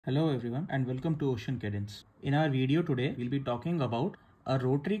Hello everyone and welcome to Ocean Cadence. In our video today, we'll be talking about a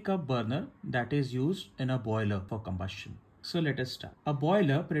rotary cup burner that is used in a boiler for combustion. So let us start. A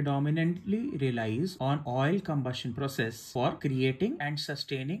boiler predominantly relies on oil combustion process for creating and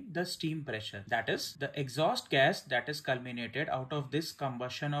sustaining the steam pressure. That is, the exhaust gas that is culminated out of this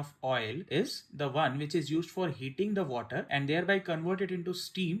combustion of oil is the one which is used for heating the water and thereby convert it into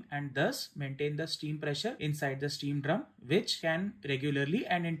steam and thus maintain the steam pressure inside the steam drum, which can regularly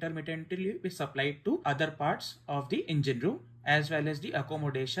and intermittently be supplied to other parts of the engine room as well as the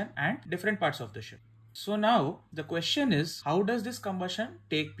accommodation and different parts of the ship. So now the question is, how does this combustion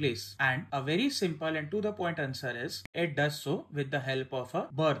take place? And a very simple and to the point answer is, it does so with the help of a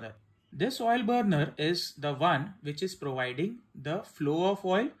burner. This oil burner is the one which is providing the flow of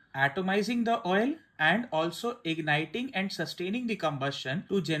oil, atomizing the oil and also igniting and sustaining the combustion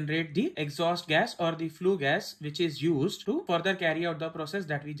to generate the exhaust gas or the flue gas which is used to further carry out the process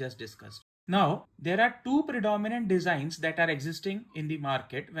that we just discussed. Now, there are two predominant designs that are existing in the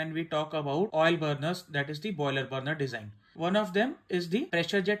market when we talk about oil burners, that is the boiler burner design. One of them is the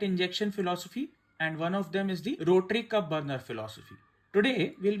pressure jet injection philosophy and one of them is the rotary cup burner philosophy.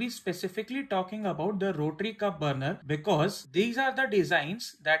 Today, we'll be specifically talking about the rotary cup burner because these are the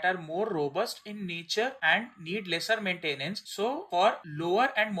designs that are more robust in nature and need lesser maintenance. So, for lower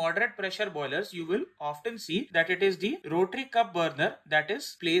and moderate pressure boilers, you will often see that it is the rotary cup burner that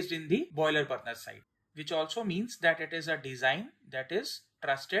is placed in the boiler burner side, which also means that it is a design that is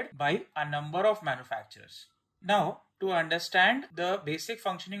trusted by a number of manufacturers. Now, to understand the basic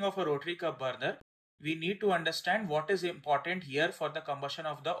functioning of a rotary cup burner, we need to understand what is important here for the combustion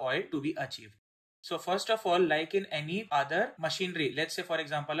of the oil to be achieved. So first of all, like in any other machinery, let's say for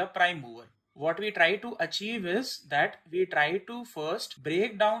example a prime mover, what we try to achieve is that we try to first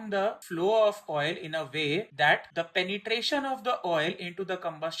break down the flow of oil in a way that the penetration of the oil into the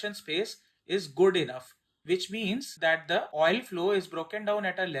combustion space is good enough, which means that the oil flow is broken down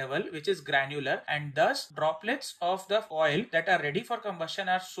at a level which is granular and thus droplets of the oil that are ready for combustion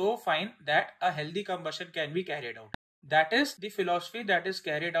are so fine that a healthy combustion can be carried out. That is the philosophy that is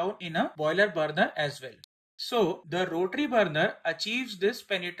carried out in a boiler burner as well. So the rotary burner achieves this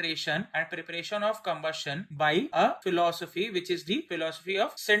penetration and preparation of combustion by a philosophy which is the philosophy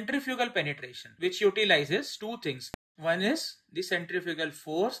of centrifugal penetration, which utilizes two things. One is the centrifugal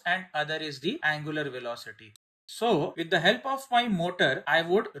force and other is the angular velocity. So with the help of my motor, I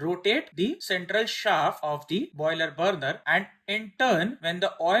would rotate the central shaft of the boiler burner and in turn, when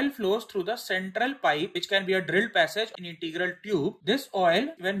the oil flows through the central pipe, which can be a drilled passage in integral tube, this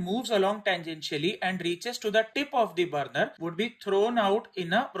oil when moves along tangentially and reaches to the tip of the burner would be thrown out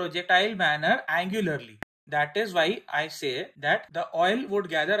in a projectile manner angularly. That is why I say that the oil would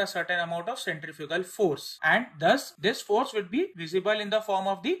gather a certain amount of centrifugal force and thus this force would be visible in the form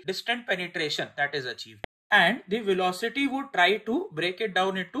of the distant penetration that is achieved. And the velocity would try to break it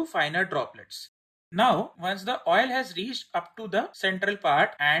down into finer droplets. Now, once the oil has reached up to the central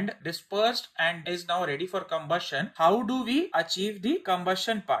part and dispersed and is now ready for combustion, how do we achieve the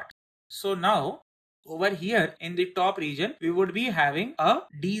combustion part? So now, over here in the top region, we would be having a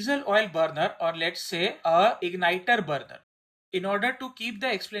diesel oil burner or let's say a igniter burner. In order to keep the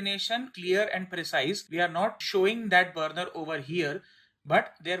explanation clear and precise, we are not showing that burner over here,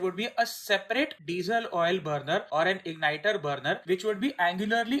 but there would be a separate diesel oil burner or an igniter burner which would be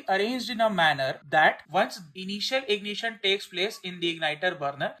angularly arranged in a manner that once initial ignition takes place in the igniter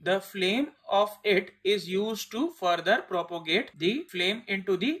burner, the flame of it is used to further propagate the flame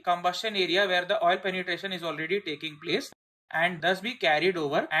into the combustion area where the oil penetration is already taking place and thus be carried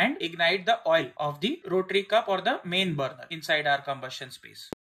over and ignite the oil of the rotary cup or the main burner inside our combustion space.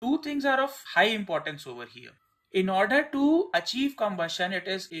 Two things are of high importance over here. In order to achieve combustion, it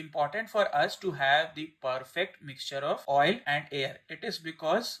is important for us to have the perfect mixture of oil and air. It is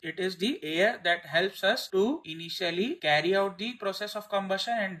because it is the air that helps us to initially carry out the process of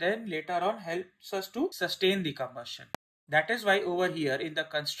combustion and then later on helps us to sustain the combustion. That is why over here in the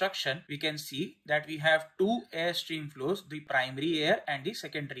construction, we can see that we have two air stream flows, the primary air and the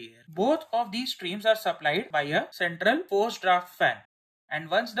secondary air. Both of these streams are supplied by a central forced draft fan. And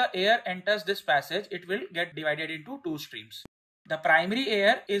once the air enters this passage, it will get divided into two streams. The primary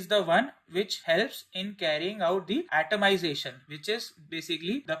air is the one which helps in carrying out the atomization, which is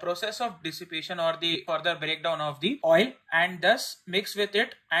basically the process of dissipation or the further breakdown of the oil and thus mix with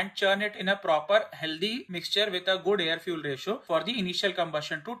it and churn it in a proper healthy mixture with a good air fuel ratio for the initial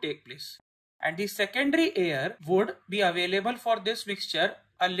combustion to take place. And the secondary air would be available for this mixture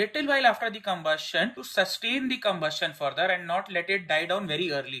a little while after the combustion to sustain the combustion further and not let it die down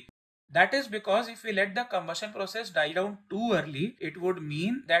very early. That is because if we let the combustion process die down too early, it would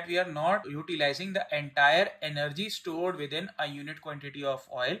mean that we are not utilizing the entire energy stored within a unit quantity of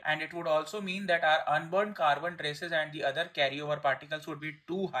oil, and it would also mean that our unburned carbon traces and the other carryover particles would be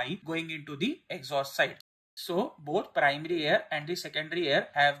too high going into the exhaust side. So both primary air and the secondary air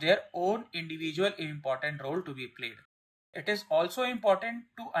have their own individual important role to be played. It is also important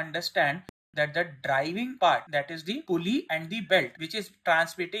to understand that the driving part, that is the pulley and the belt, which is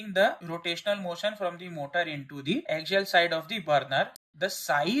transmitting the rotational motion from the motor into the axial side of the burner, the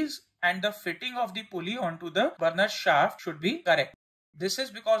size and the fitting of the pulley onto the burner shaft should be correct. This is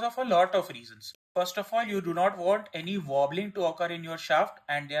because of a lot of reasons. First of all, you do not want any wobbling to occur in your shaft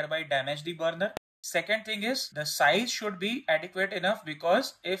and thereby damage the burner. Second thing is the size should be adequate enough,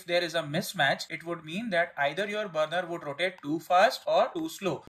 because if there is a mismatch, it would mean that either your burner would rotate too fast or too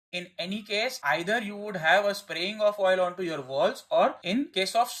slow. In any case, either you would have a spraying of oil onto your walls, or in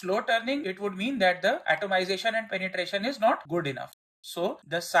case of slow turning, it would mean that the atomization and penetration is not good enough. So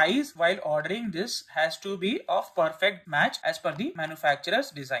the size while ordering this has to be of perfect match as per the manufacturer's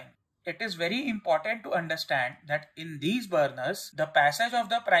design. It is very important to understand that in these burners, the passage of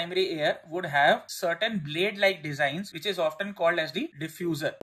the primary air would have certain blade-like designs, which is often called as the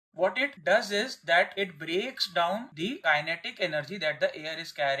diffuser. What it does is that it breaks down the kinetic energy that the air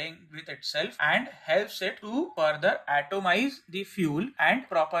is carrying with itself and helps it to further atomize the fuel and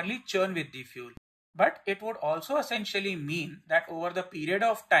properly churn with the fuel. But it would also essentially mean that over the period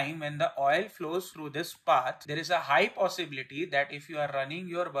of time when the oil flows through this path, there is a high possibility that if you are running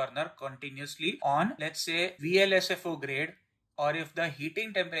your burner continuously on, let's say, VLSFO grade, or if the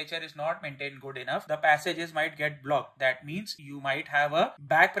heating temperature is not maintained good enough, the passages might get blocked. That means you might have a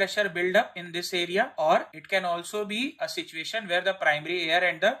back pressure buildup in this area, or it can also be a situation where the primary air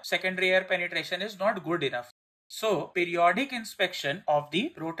and the secondary air penetration is not good enough. So, periodic inspection of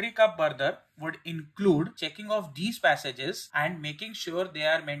the rotary cup burner would include checking of these passages and making sure they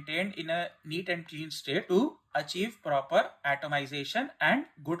are maintained in a neat and clean state to achieve proper atomization and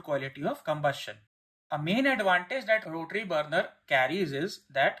good quality of combustion. A main advantage that rotary burner carries is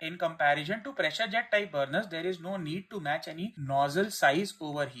that in comparison to pressure jet type burners, there is no need to match any nozzle size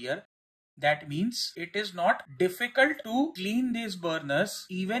over here. That means it is not difficult to clean these burners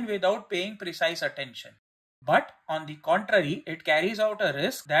even without paying precise attention. But on the contrary, it carries out a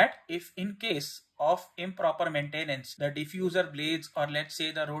risk that if in case of improper maintenance, the diffuser blades, or let's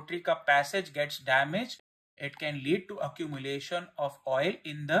say the rotary cup passage, gets damaged, it can lead to accumulation of oil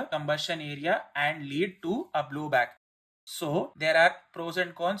in the combustion area and lead to a blowback. So there are pros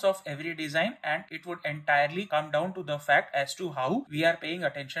and cons of every design, and it would entirely come down to the fact as to how we are paying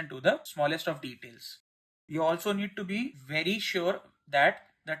attention to the smallest of details. You also need to be very sure that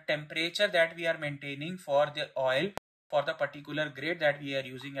the temperature that we are maintaining for the oil for the particular grade that we are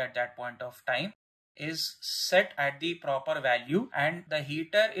using at that point of time is set at the proper value and the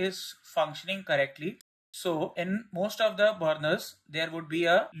heater is functioning correctly. So in most of the burners, there would be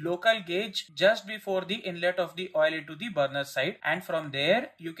a local gauge just before the inlet of the oil into the burner side, and from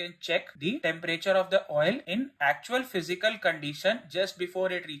there you can check the temperature of the oil in actual physical condition just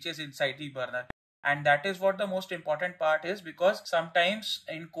before it reaches inside the burner. And that is what the most important part is, because sometimes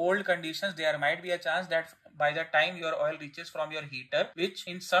in cold conditions there might be a chance that by the time your oil reaches from your heater, which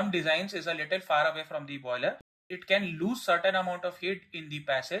in some designs is a little far away from the boiler, it can lose certain amount of heat in the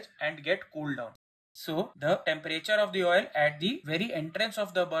passage and get cooled down. So the temperature of the oil at the very entrance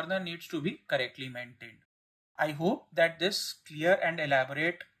of the burner needs to be correctly maintained. I hope that this clear and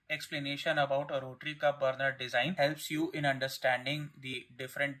elaborate explanation about a rotary cup burner design helps you in understanding the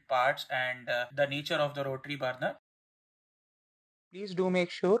different parts and the nature of the rotary burner. Please do make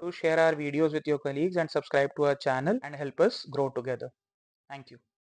sure to share our videos with your colleagues and subscribe to our channel and help us grow together. Thank you.